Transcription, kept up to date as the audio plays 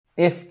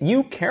If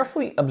you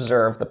carefully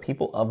observe the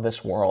people of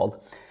this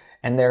world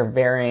and their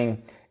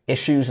varying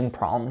issues and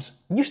problems,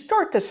 you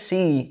start to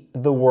see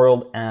the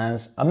world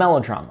as a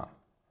melodrama.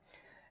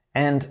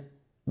 And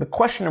the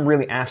question to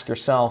really ask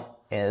yourself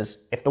is,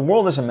 if the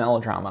world is a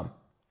melodrama,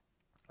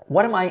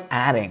 what am I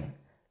adding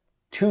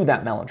to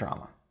that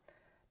melodrama?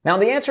 Now,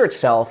 the answer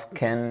itself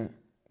can,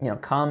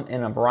 come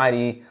in a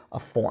variety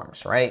of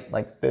forms, right?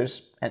 Like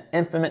there's an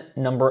infinite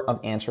number of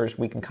answers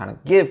we can kind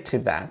of give to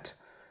that.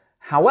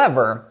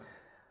 However,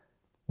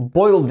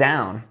 boiled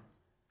down,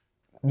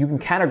 you can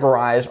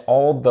categorize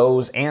all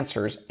those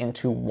answers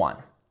into one: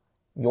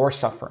 your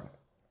suffering.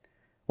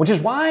 Which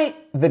is why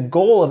the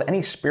goal of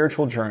any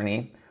spiritual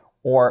journey,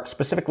 or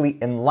specifically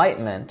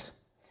enlightenment,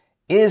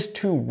 is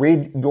to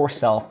rid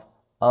yourself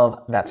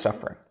of that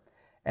suffering.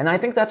 And I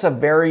think that's a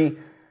very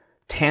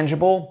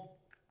tangible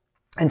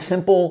and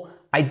simple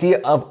idea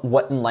of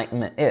what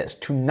enlightenment is: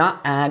 to not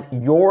add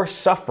your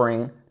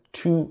suffering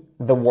to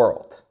the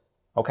world.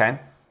 Okay?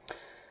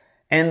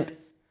 And,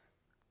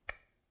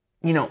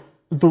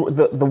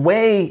 the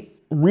way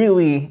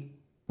really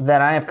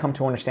that I have come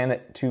to understand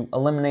it, to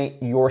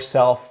eliminate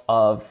yourself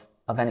of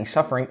any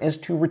suffering, is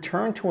to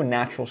return to a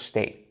natural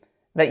state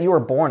that you were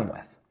born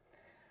with.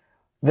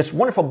 This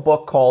wonderful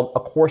book called A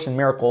Course in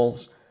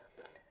Miracles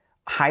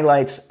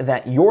highlights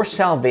that your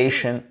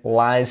salvation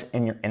lies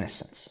in your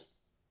innocence.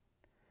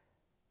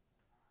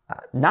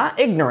 Not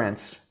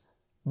ignorance,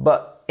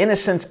 but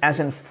innocence as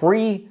in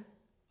free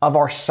of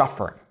our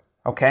suffering,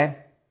 okay?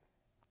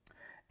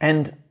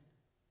 And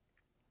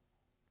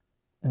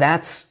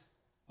that's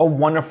a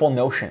wonderful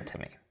notion to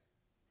me.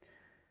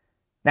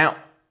 Now,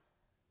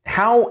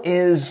 how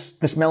is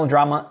this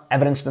melodrama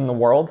evidenced in the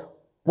world?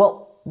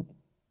 Well,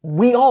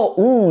 we all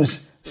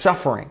ooze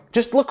suffering.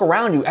 Just look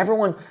around you.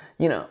 Everyone,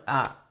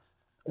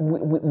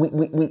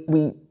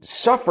 we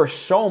suffer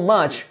so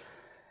much,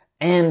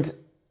 and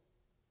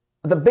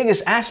the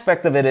biggest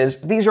aspect of it is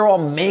these are all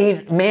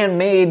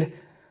man-made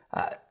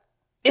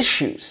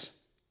issues,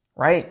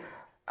 right?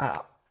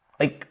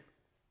 Like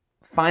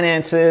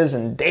finances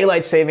and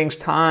daylight savings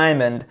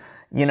time and,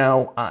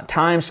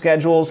 time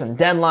schedules and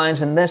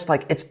deadlines and this,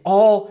 like it's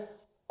all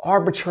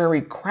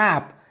arbitrary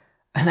crap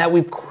that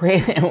we've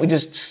created, and we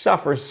just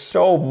suffer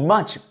so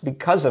much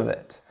because of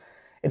it.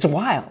 It's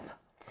wild.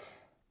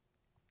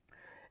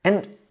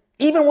 And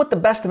even with the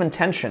best of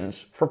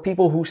intentions for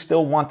people who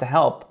still want to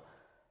help,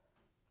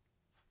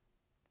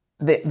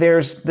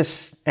 there's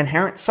this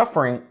inherent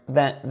suffering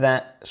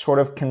that sort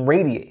of can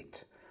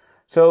radiate.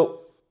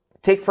 So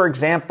take, for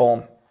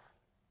example,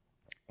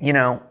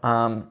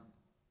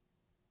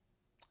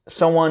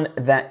 someone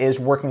that is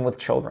working with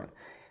children.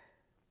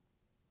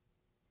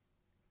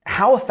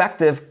 How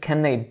effective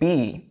can they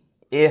be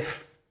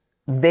if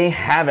they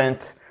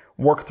haven't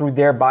worked through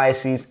their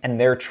biases and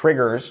their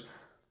triggers?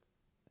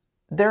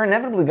 They're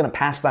inevitably going to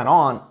pass that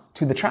on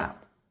to the child,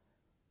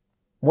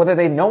 whether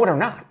they know it or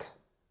not,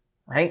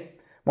 right?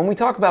 When we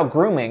talk about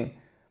grooming,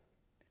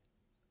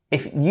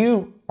 if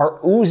you are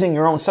oozing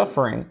your own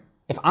suffering,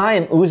 if I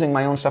am oozing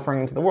my own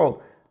suffering into the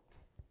world,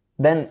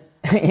 then,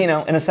 in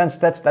a sense,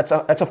 that's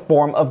a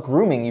form of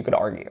grooming, you could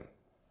argue.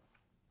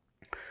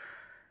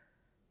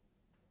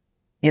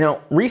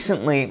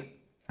 Recently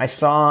I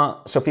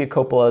saw Sofia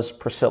Coppola's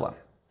Priscilla,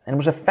 and it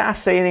was a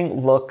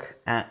fascinating look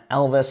at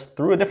Elvis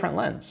through a different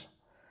lens.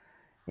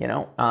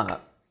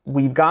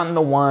 We've gotten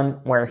the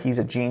one where he's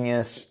a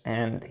genius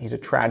and he's a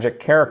tragic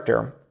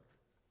character.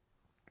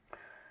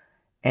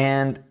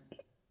 And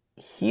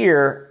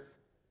here,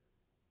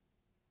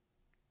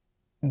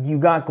 you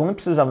got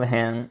glimpses of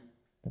him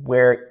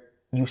where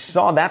you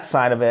saw that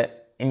side of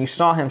it and you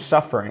saw him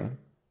suffering.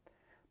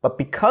 But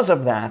because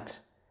of that,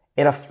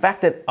 it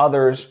affected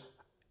others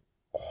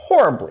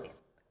horribly.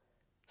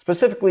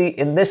 Specifically,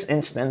 in this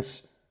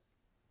instance,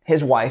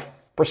 his wife,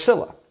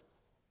 Priscilla.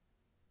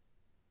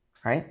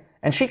 Right?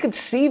 And she could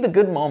see the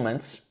good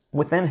moments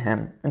within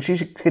him, and she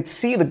could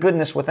see the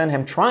goodness within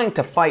him trying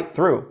to fight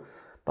through.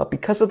 But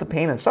because of the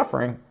pain and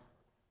suffering,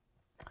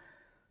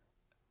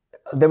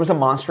 there was a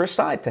monstrous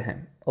side to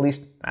him, at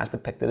least as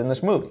depicted in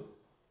this movie.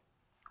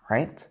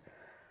 Right?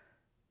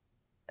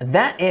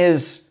 That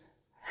is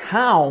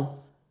how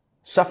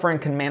suffering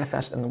can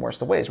manifest in the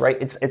worst of ways, right?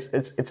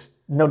 It's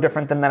no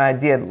different than that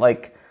idea.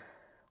 Like,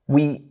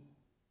 we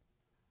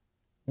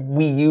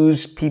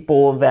use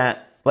people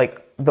that, like,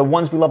 the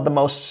ones we love the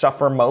most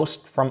suffer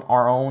most from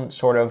our own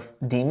sort of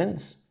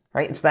demons,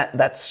 right? It's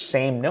that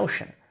same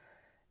notion.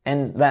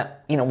 And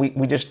that,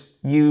 we just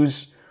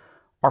use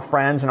our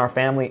friends and our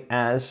family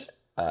as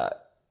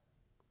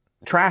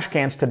trash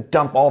cans to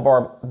dump all of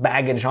our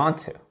baggage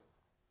onto.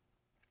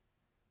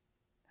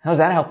 How's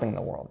that helping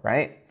the world,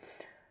 right?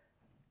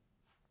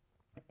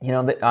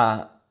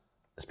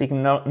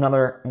 Speaking of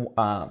another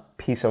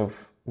piece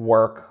of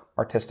work,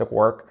 artistic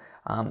work,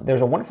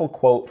 there's a wonderful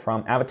quote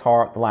from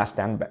Avatar: The Last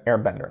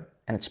Airbender,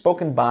 and it's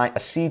spoken by a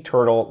sea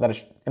turtle that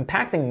is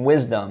impacting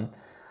wisdom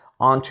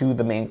onto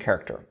the main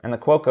character. And the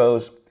quote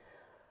goes,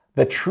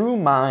 "The true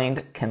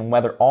mind can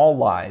weather all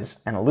lies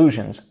and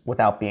illusions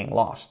without being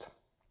lost.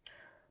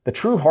 The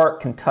true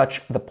heart can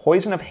touch the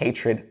poison of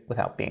hatred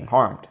without being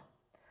harmed.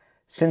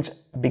 Since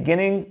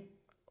beginning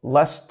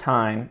less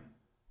time,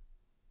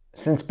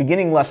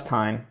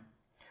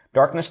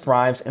 darkness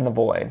thrives in the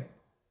void,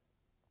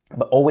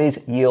 but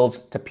always yields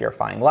to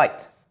purifying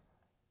light.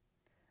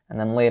 And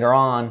then later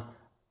on,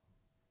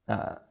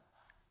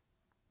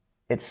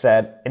 it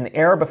said, in the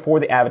era before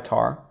the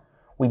Avatar,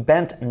 we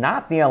bent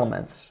not the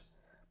elements,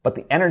 but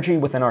the energy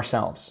within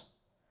ourselves.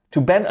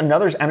 To bend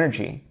another's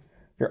energy,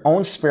 your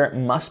own spirit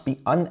must be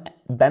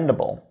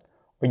unbendable,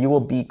 or you will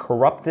be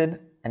corrupted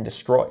and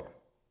destroyed.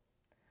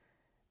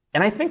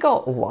 And I think a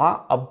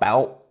lot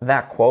about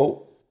that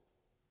quote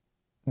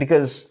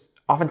because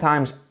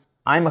oftentimes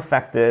I'm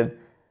affected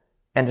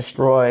and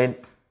destroyed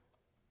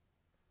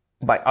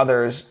by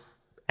others,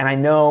 and I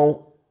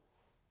know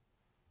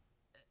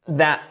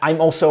that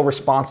I'm also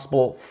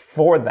responsible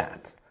for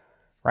that,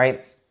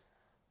 right?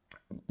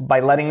 By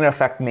letting it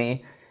affect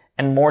me,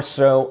 and more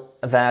so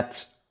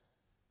that,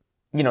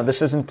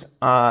 this isn't,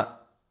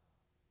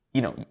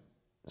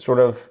 sort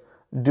of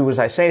do as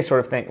I say sort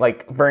of thing.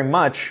 Like, very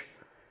much,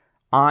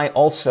 I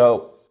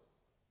also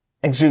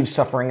exude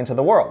suffering into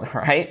the world,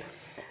 right?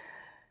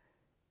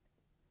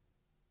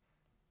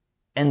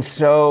 And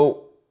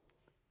so,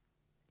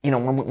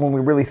 when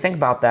we really think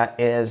about that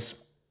is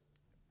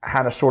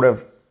how to sort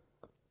of,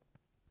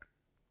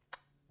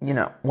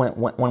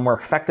 when we're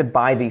affected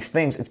by these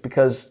things, it's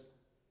because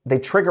they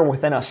trigger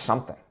within us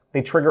something.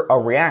 They trigger a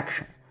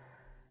reaction.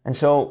 And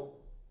so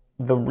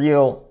the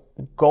real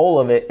goal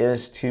of it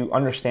is to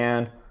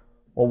understand,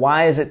 well,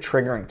 why is it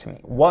triggering to me?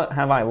 What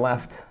have I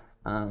left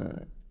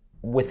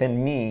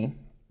within me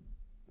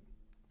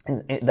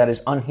that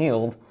is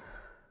unhealed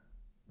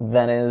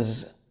that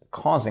is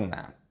causing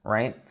that,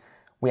 right?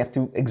 We have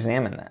to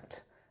examine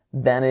that.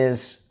 That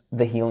is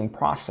the healing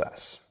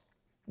process,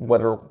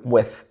 whether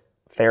with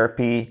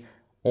therapy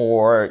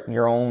or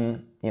your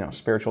own,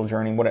 spiritual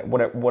journey,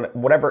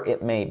 whatever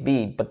it may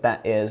be. But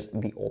that is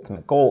the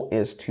ultimate goal,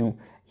 is to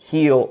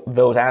heal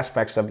those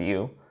aspects of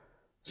you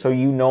so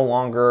you no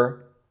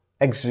longer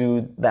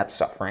exude that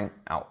suffering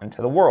out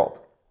into the world.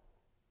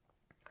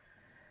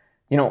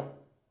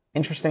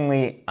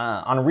 Interestingly,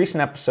 on a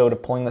recent episode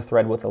of Pulling the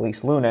Thread with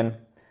Elise Lunan,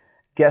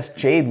 guest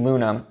Jade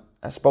Luna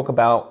spoke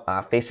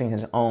about facing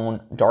his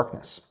own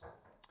darkness.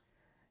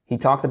 He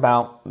talked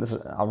about,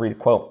 I'll read a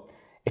quote,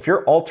 "If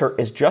your altar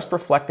is just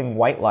reflecting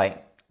white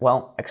light,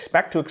 well,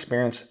 expect to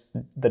experience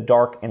the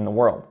dark in the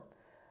world.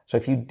 So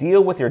if you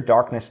deal with your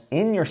darkness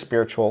in your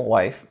spiritual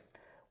life,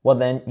 well,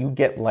 then you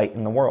get light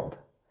in the world.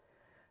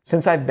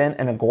 Since I've been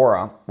an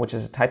Agora, which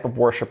is a type of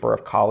worshiper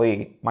of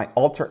Kali, my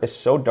altar is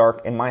so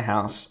dark in my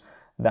house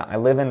that I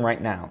live in right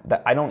now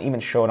that I don't even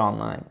show it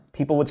online.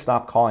 People would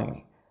stop calling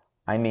me.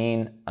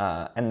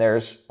 And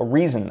there's a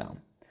reason though,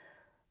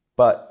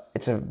 but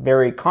it's a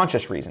very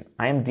conscious reason.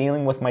 I am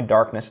dealing with my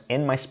darkness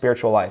in my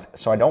spiritual life,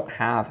 so I don't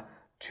have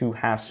to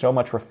have so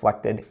much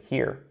reflected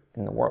here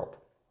in the world."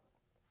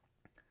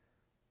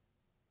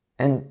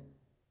 And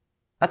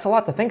that's a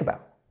lot to think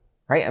about,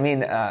 right? I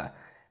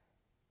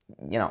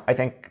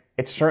think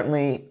it's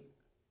certainly,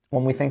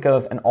 when we think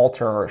of an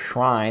altar or a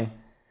shrine,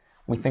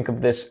 we think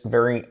of this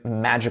very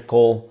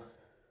magical,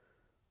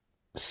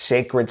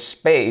 sacred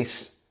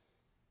space,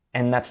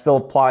 and that still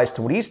applies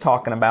to what he's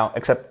talking about,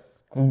 except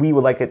we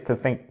would like it to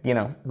think,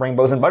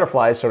 rainbows and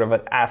butterflies sort of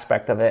an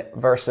aspect of it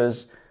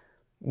versus,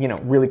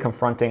 really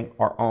confronting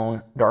our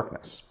own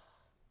darkness.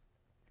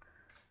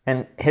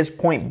 And his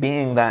point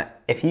being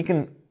that if he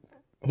can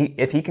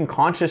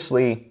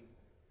consciously,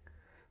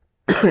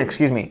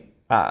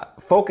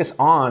 focus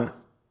on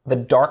the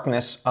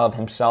darkness of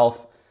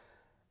himself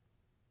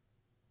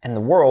and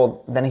the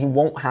world, then he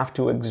won't have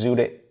to exude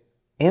it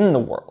in the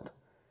world,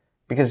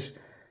 because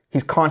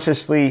he's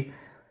consciously,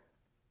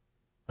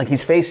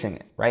 he's facing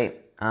it, right?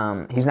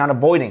 He's not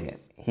avoiding it.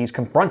 He's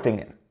confronting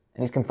it,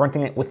 and he's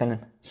confronting it within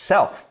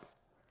himself.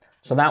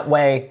 So that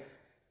way,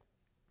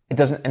 it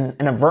doesn't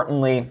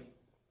inadvertently,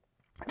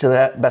 to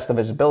the best of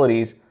his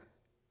abilities,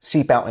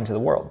 seep out into the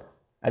world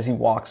as he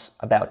walks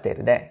about day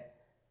to day.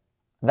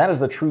 That is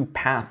the true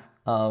path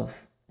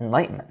of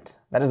enlightenment.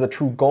 That is the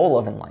true goal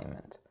of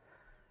enlightenment.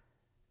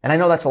 And I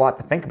know that's a lot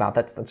to think about.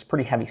 That's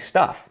pretty heavy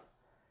stuff.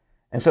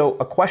 And so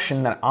a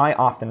question that I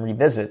often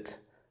revisit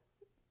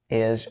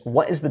is,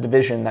 what is the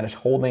division that is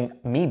holding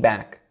me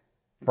back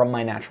from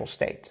my natural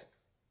state?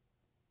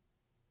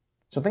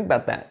 So think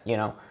about that,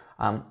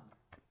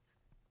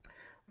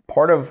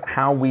 part of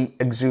how we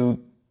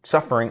exude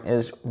suffering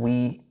is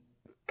we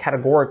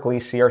categorically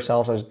see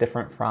ourselves as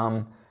different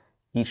from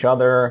each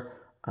other.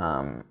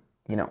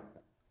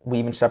 We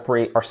even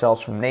separate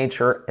ourselves from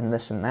nature and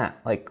this and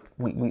that.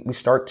 We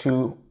start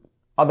to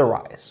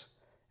otherize,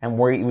 and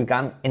we've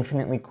gotten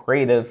infinitely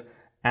creative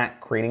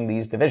at creating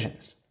these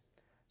divisions.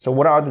 So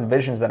what are the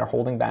divisions that are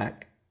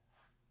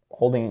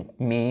holding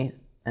me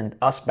and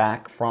us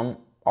back from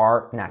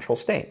our natural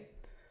state?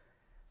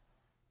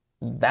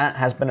 That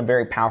has been a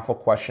very powerful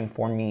question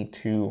for me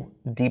to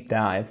deep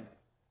dive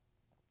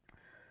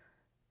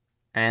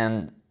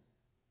and,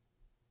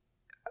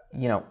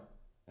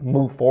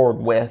 move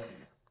forward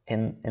with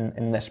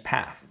in this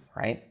path,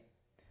 right?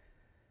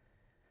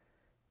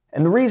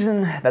 And the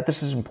reason that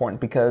this is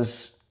important,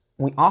 because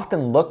we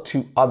often look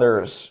to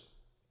others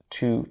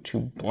to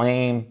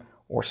blame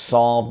or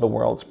solve the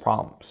world's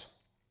problems.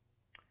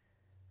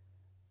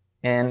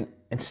 And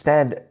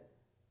instead,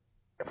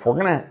 if we're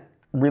going to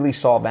really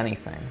solve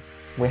anything,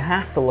 we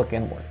have to look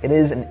inward. It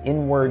is an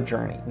inward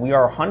journey. We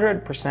are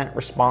 100%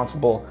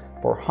 responsible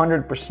for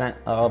 100%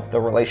 of the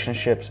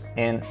relationships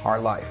in our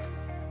life.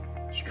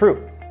 It's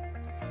true.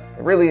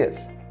 It really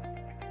is.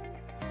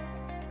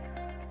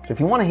 So if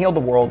you want to heal the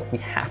world, we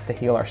have to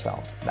heal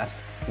ourselves.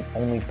 That's the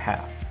only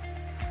path.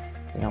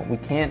 We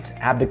can't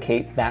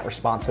abdicate that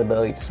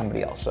responsibility to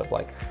somebody else, of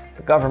like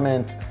the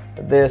government,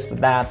 the this, the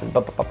that, the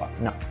blah, blah, blah, blah.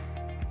 No.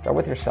 Start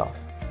with yourself,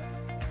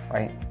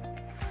 right?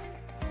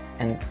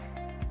 And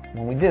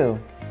when we do,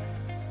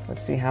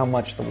 let's see how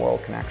much the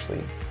world can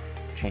actually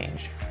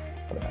change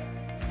for the better.